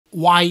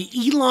Why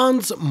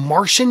Elon's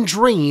Martian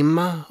dream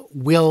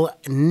will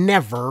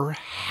never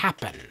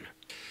happen.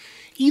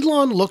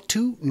 Elon looked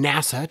to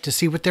NASA to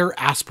see what their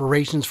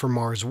aspirations for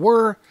Mars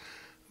were,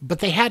 but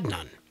they had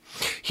none.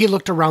 He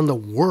looked around the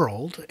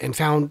world and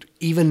found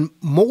even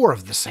more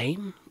of the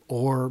same,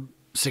 or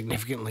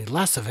significantly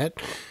less of it,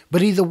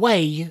 but either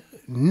way,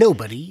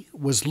 nobody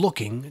was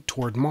looking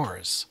toward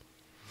Mars.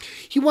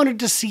 He wanted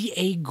to see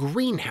a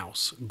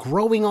greenhouse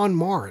growing on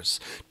Mars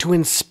to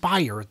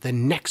inspire the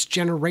next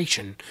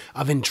generation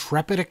of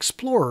intrepid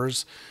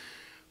explorers,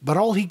 but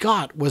all he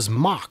got was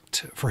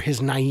mocked for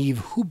his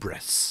naive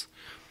hubris.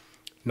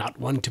 Not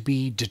one to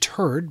be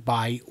deterred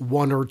by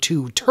one or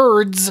two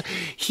turds,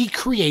 he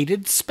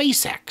created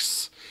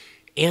SpaceX,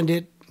 and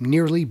it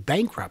nearly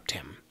bankrupted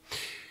him.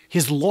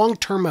 His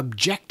long-term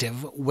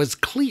objective was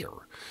clear: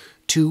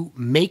 to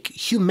make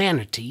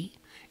humanity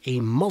a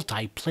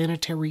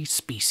multi-planetary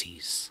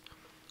species.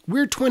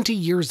 We're 20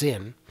 years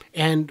in,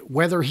 and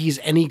whether he's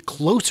any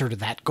closer to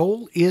that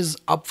goal is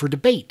up for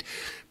debate,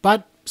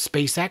 but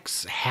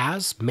SpaceX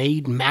has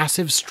made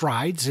massive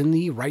strides in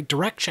the right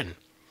direction.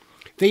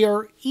 They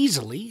are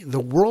easily the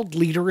world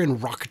leader in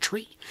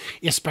rocketry,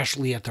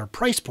 especially at their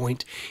price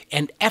point,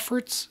 and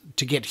efforts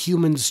to get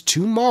humans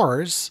to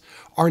Mars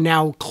are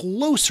now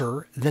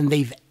closer than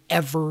they've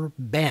ever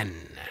been.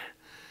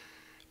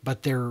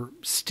 But they're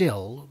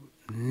still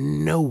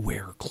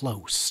nowhere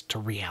close to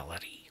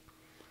reality.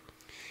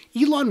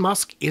 Elon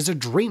Musk is a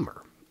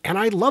dreamer, and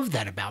I love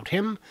that about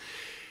him,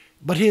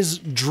 but his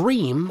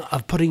dream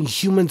of putting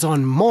humans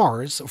on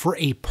Mars for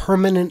a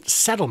permanent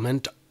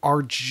settlement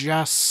are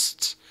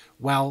just,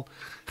 well,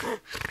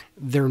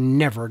 they're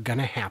never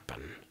gonna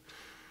happen.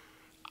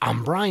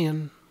 I'm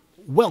Brian.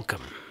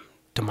 Welcome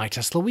to My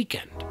Tesla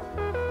Weekend.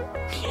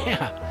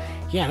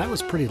 Yeah, that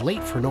was pretty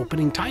late for an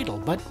opening title,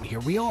 but here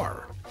we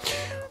are.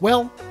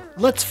 Well,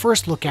 let's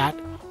first look at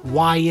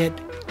why it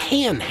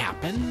can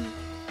happen,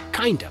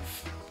 kind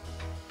of.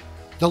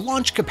 The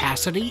launch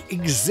capacity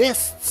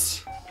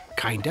exists,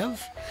 kind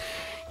of.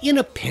 In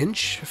a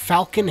pinch,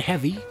 Falcon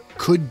Heavy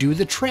could do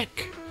the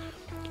trick.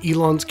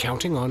 Elon's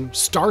counting on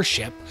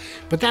Starship,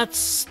 but that's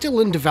still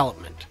in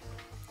development.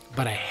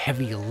 But a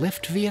heavy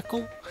lift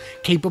vehicle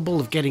capable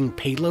of getting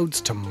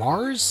payloads to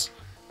Mars?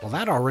 Well,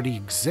 that already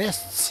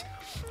exists,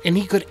 and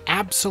he could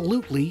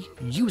absolutely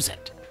use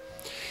it.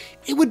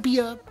 It would be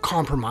a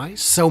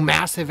compromise so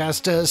massive as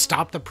to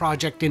stop the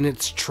project in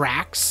its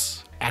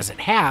tracks, as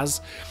it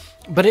has,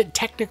 but it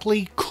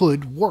technically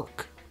could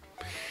work.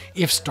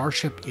 If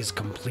Starship is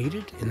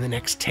completed in the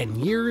next 10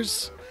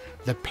 years,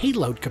 the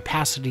payload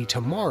capacity to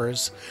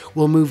Mars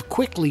will move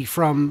quickly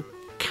from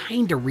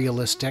kinda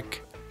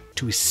realistic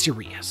to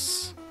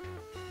serious.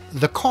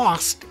 The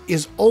cost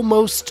is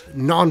almost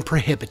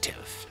non-prohibitive.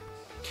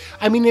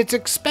 I mean, it's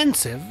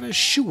expensive,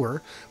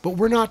 sure, but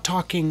we're not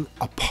talking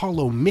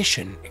Apollo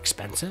mission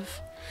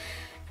expensive.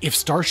 If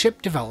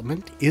Starship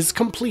development is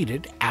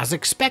completed as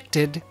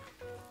expected,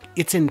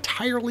 it's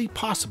entirely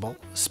possible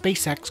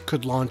SpaceX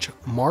could launch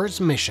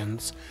Mars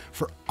missions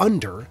for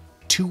under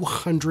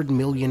 $200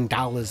 million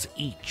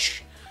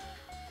each.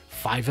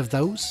 5 of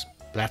those,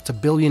 that's $1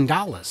 billion.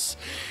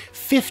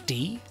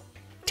 50,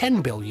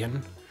 $10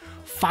 billion.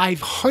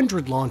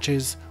 500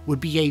 launches would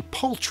be a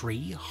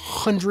paltry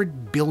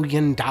 $100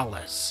 billion.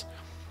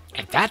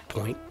 At that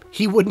point,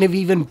 he wouldn't have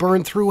even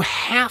burned through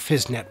half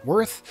his net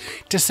worth,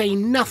 to say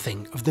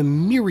nothing of the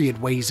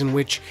myriad ways in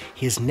which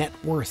his net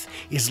worth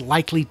is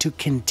likely to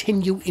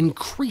continue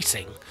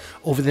increasing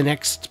over the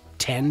next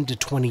 10 to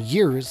 20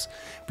 years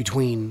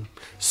between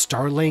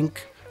Starlink,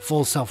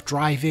 full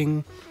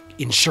self-driving,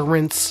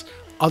 insurance,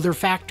 other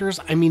factors.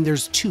 I mean,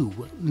 there's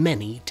too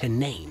many to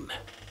name.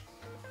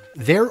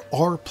 There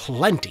are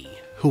plenty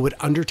who would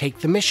undertake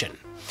the mission.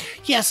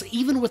 Yes,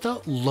 even with a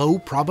low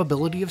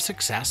probability of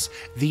success,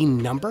 the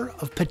number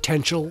of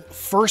potential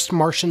first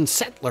Martian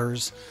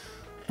settlers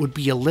would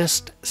be a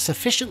list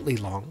sufficiently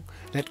long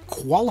that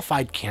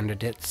qualified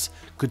candidates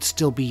could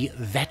still be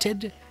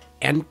vetted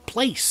and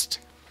placed.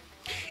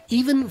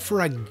 Even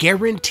for a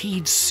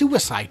guaranteed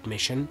suicide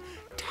mission,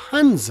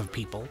 tons of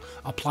people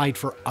applied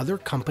for other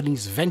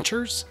companies'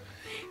 ventures,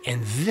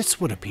 and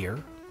this would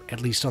appear,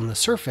 at least on the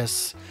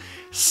surface,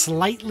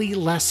 slightly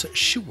less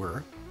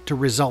sure to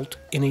result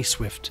in a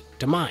swift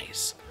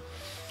demise.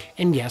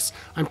 And yes,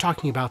 I'm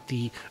talking about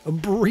the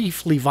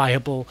briefly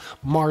viable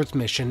Mars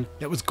mission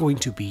that was going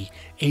to be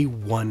a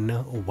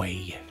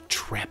one-way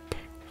trip.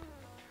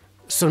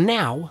 So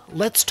now,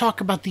 let's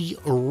talk about the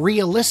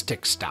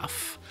realistic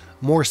stuff,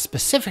 more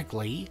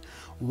specifically,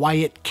 why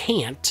it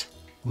can't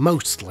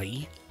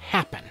mostly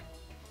happen.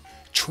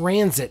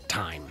 Transit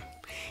time.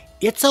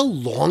 It's a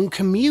long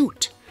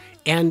commute,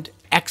 and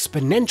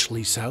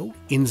exponentially so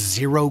in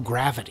zero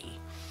gravity.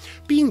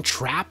 Being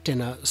trapped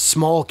in a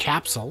small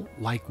capsule,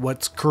 like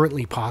what's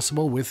currently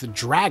possible with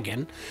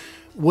Dragon,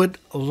 would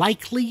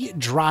likely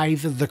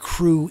drive the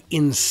crew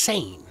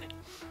insane,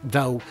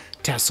 though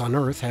tests on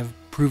Earth have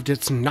proved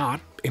it's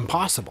not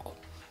impossible.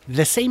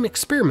 The same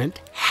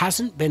experiment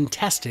hasn't been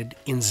tested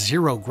in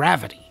zero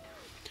gravity.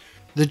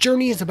 The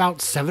journey is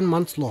about 7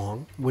 months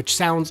long, which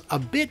sounds a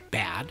bit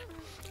bad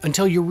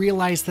until you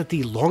realize that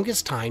the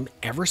longest time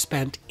ever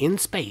spent in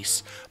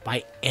space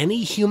by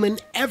any human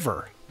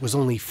ever was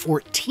only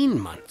 14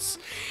 months,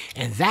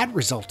 and that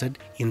resulted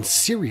in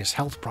serious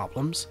health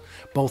problems,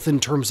 both in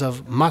terms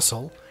of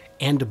muscle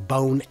and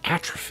bone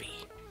atrophy.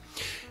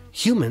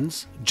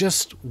 Humans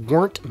just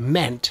weren't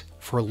meant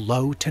for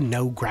low to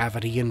no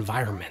gravity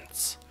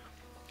environments.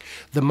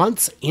 The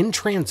months in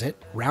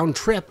transit, round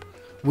trip,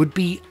 would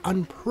be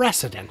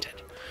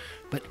unprecedented,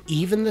 but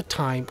even the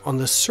time on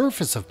the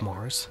surface of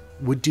Mars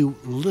would do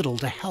little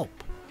to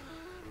help.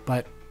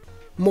 But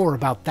more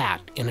about that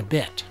in a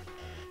bit.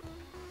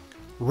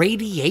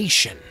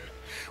 Radiation.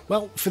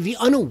 Well, for the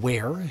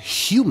unaware,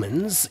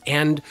 humans,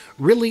 and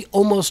really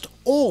almost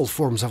all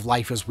forms of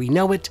life as we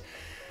know it,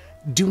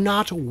 do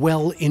not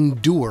well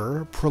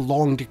endure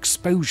prolonged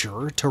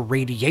exposure to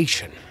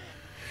radiation.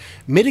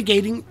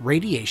 Mitigating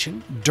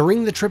radiation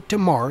during the trip to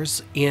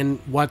Mars in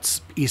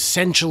what's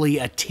essentially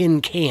a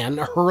tin can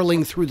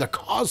hurling through the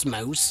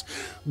cosmos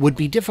would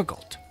be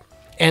difficult,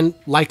 and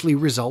likely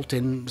result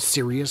in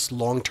serious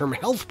long-term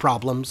health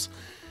problems,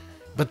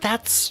 but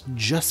that's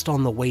just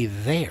on the way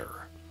there.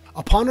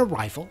 Upon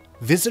arrival,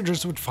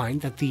 visitors would find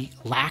that the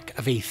lack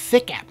of a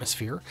thick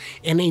atmosphere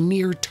and a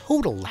near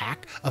total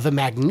lack of a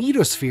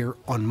magnetosphere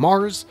on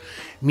Mars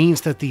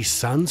means that the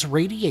sun's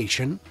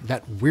radiation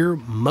that we're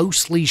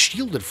mostly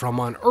shielded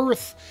from on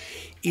Earth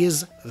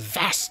is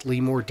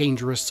vastly more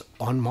dangerous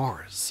on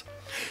Mars.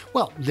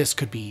 Well, this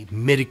could be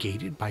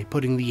mitigated by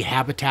putting the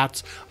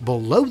habitats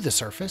below the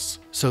surface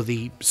so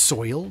the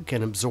soil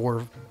can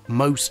absorb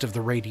most of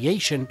the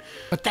radiation,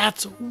 but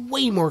that's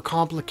way more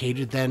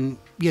complicated than,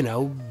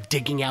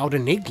 digging out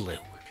an igloo.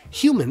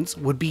 Humans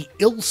would be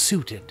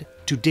ill-suited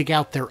to dig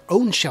out their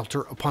own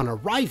shelter upon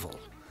arrival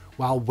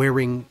while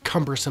wearing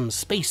cumbersome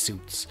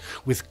spacesuits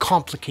with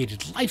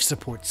complicated life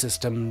support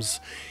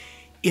systems.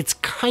 It's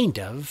kind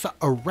of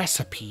a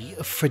recipe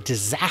for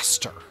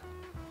disaster.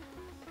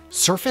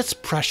 Surface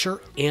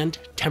pressure and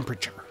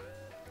temperature.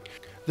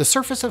 The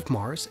surface of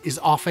Mars is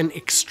often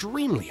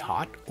extremely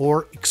hot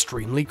or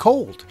extremely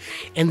cold,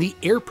 and the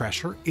air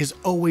pressure is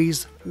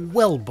always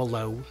well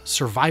below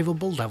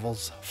survivable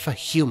levels for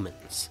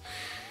humans.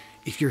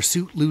 If your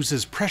suit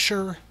loses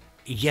pressure,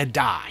 you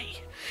die.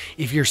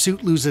 If your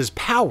suit loses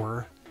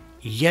power,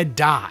 you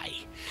die.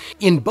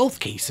 In both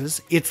cases,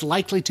 it's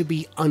likely to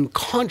be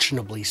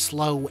unconscionably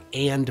slow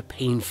and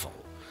painful.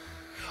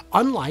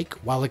 Unlike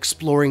while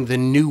exploring the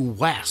New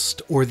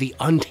West or the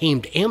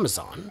untamed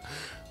Amazon,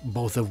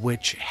 both of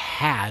which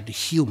had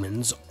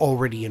humans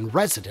already in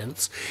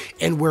residence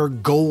and where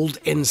gold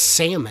and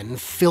salmon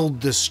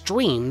filled the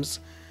streams,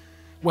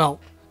 well,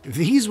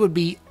 these would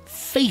be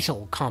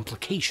fatal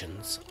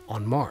complications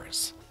on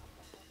Mars.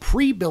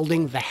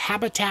 Pre-building the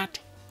habitat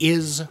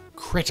is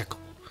critical.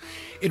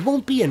 It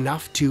won't be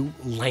enough to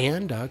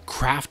land a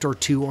craft or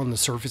two on the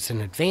surface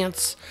in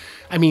advance.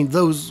 I mean,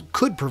 those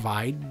could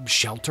provide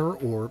shelter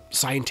or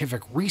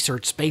scientific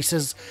research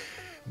spaces,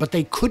 but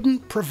they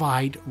couldn't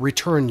provide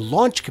return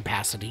launch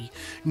capacity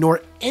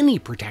nor any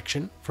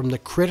protection from the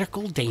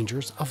critical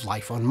dangers of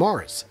life on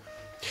Mars.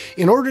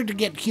 In order to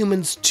get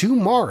humans to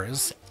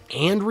Mars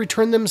and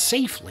return them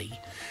safely,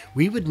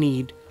 we would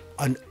need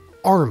an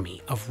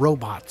army of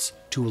robots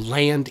to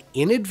land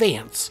in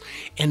advance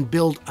and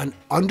build an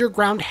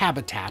underground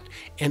habitat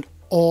and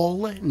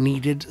all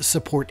needed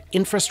support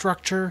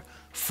infrastructure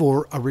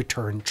for a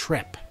return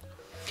trip.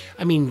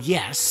 I mean,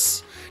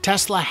 yes,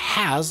 Tesla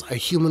has a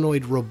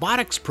humanoid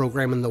robotics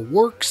program in the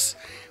works,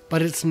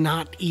 but it's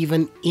not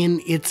even in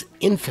its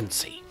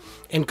infancy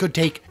and could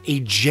take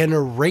a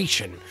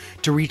generation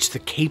to reach the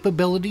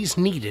capabilities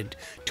needed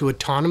to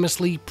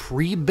autonomously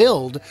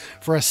pre-build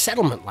for a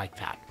settlement like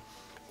that,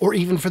 or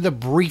even for the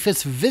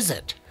briefest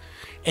visit,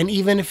 and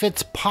even if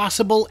it's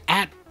possible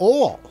at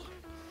all.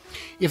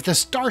 If the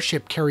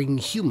Starship carrying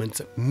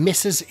humans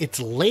misses its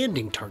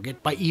landing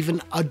target by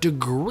even a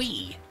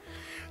degree,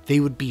 they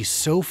would be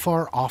so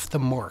far off the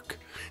mark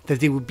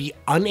that they would be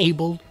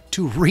unable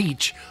to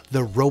reach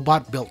the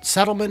robot-built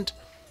settlement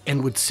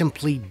and would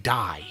simply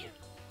die,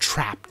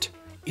 trapped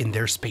in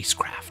their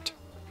spacecraft.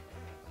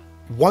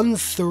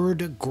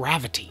 1/3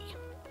 gravity.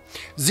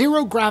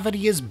 Zero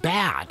gravity is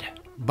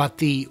bad, but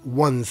the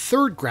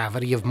 1/3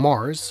 gravity of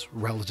Mars,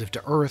 relative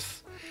to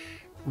Earth,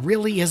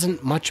 really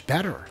isn't much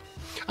better.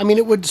 I mean,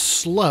 it would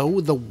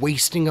slow the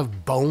wasting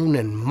of bone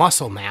and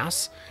muscle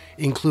mass,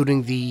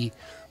 including the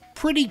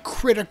pretty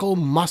critical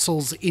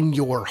muscles in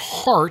your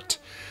heart,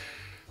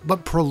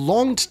 but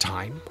prolonged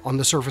time on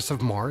the surface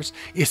of Mars,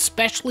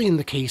 especially in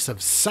the case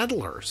of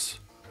settlers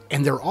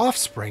and their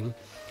offspring,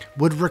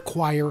 would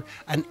require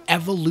an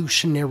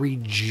evolutionary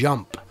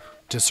jump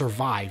to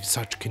survive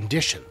such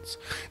conditions,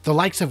 the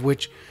likes of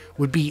which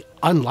would be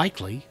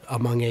unlikely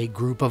among a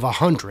group of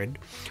 100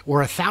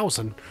 or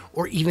 1,000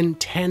 or even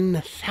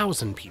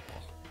 10,000 people.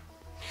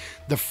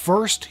 The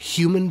first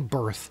human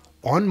birth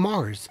on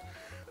Mars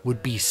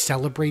would be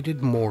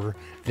celebrated more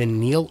than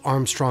Neil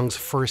Armstrong's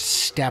first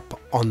step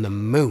on the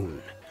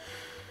moon.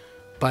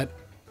 But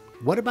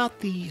what about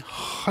the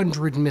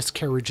 100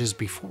 miscarriages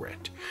before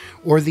it?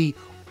 Or the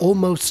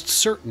almost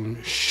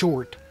certain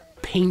short,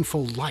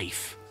 painful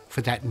life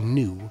for that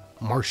new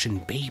Martian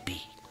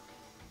baby?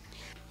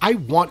 I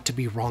want to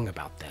be wrong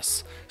about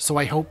this, so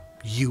I hope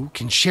you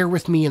can share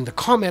with me in the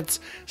comments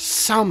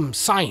some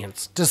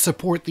science to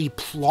support the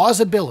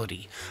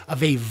plausibility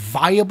of a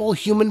viable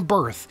human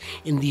birth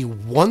in the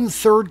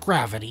 1/3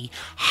 gravity,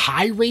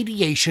 high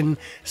radiation,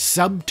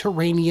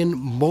 subterranean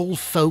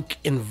molefolk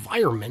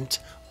environment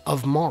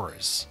of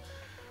Mars.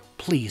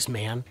 Please,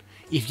 man,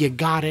 if you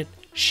got it,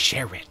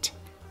 share it.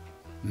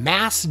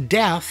 Mass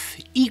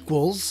death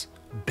equals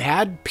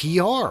bad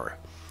PR.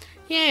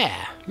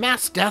 Yeah,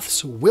 mass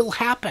deaths will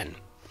happen.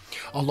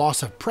 A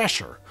loss of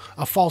pressure,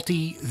 a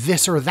faulty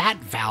this or that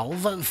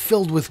valve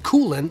filled with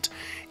coolant,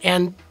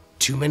 and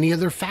too many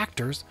other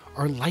factors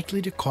are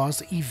likely to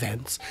cause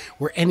events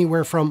where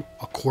anywhere from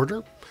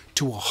 1/4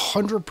 to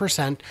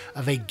 100%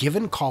 of a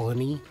given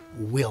colony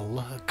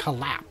will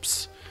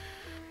collapse.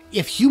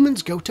 If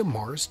humans go to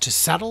Mars to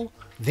settle,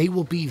 they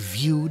will be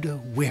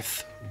viewed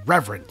with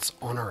reverence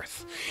on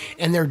Earth,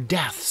 and their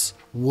deaths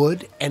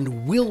would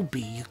and will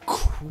be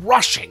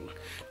crushing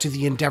to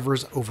the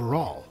endeavors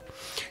overall.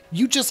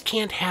 You just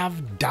can't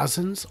have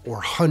dozens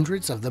or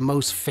hundreds of the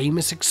most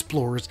famous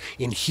explorers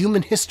in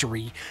human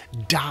history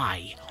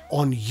die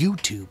on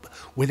YouTube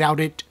without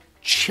it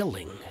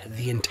chilling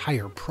the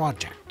entire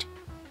project.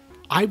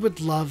 I would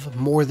love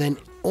more than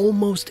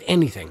almost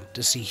anything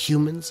to see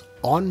humans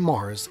on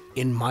Mars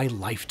in my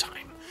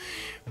lifetime.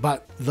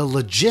 But the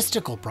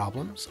logistical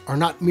problems are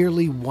not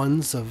merely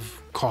ones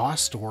of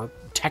cost or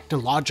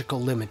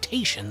technological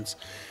limitations.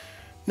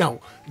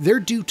 No, they're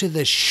due to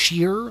the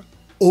sheer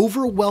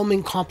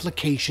overwhelming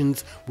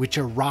complications which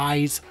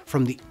arise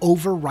from the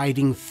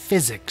overriding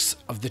physics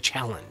of the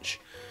challenge.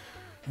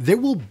 There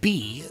will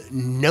be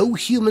no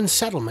human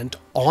settlement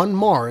on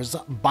Mars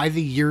by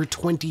the year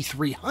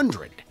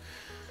 2300.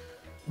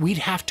 We'd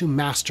have to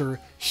master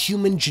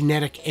human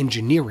genetic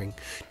engineering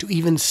to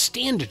even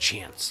stand a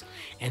chance,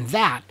 and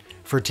that,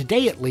 for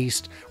today at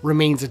least,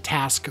 remains a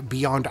task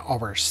beyond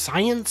our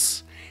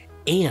science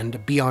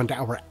and beyond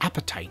our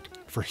appetite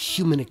for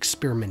human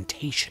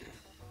experimentation.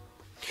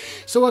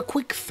 So a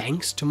quick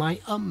thanks to my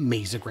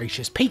amazing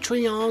gracious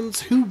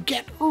Patreons who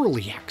get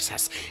early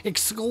access,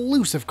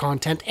 exclusive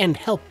content, and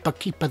help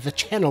keep the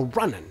channel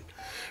running.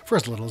 For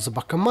as little as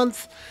 $1 a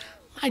month,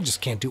 I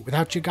just can't do it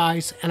without you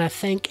guys, and I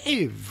thank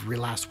every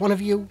last one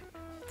of you.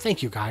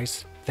 Thank you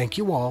guys. Thank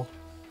you all.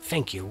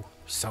 Thank you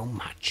so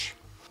much.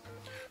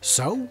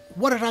 So,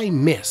 what did I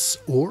miss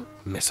or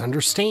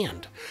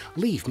misunderstand?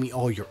 Leave me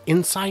all your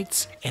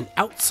insights and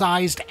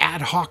outsized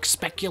ad hoc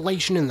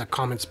speculation in the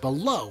comments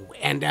below.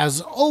 And as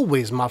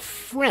always, my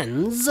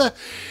friends,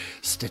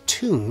 stay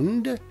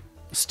tuned,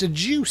 stay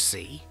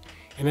juicy,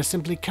 and I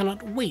simply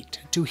cannot wait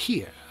to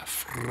hear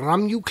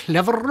from you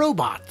clever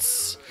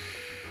robots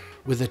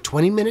with a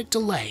 20-minute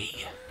delay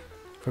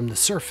from the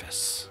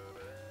surface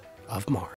of Mars.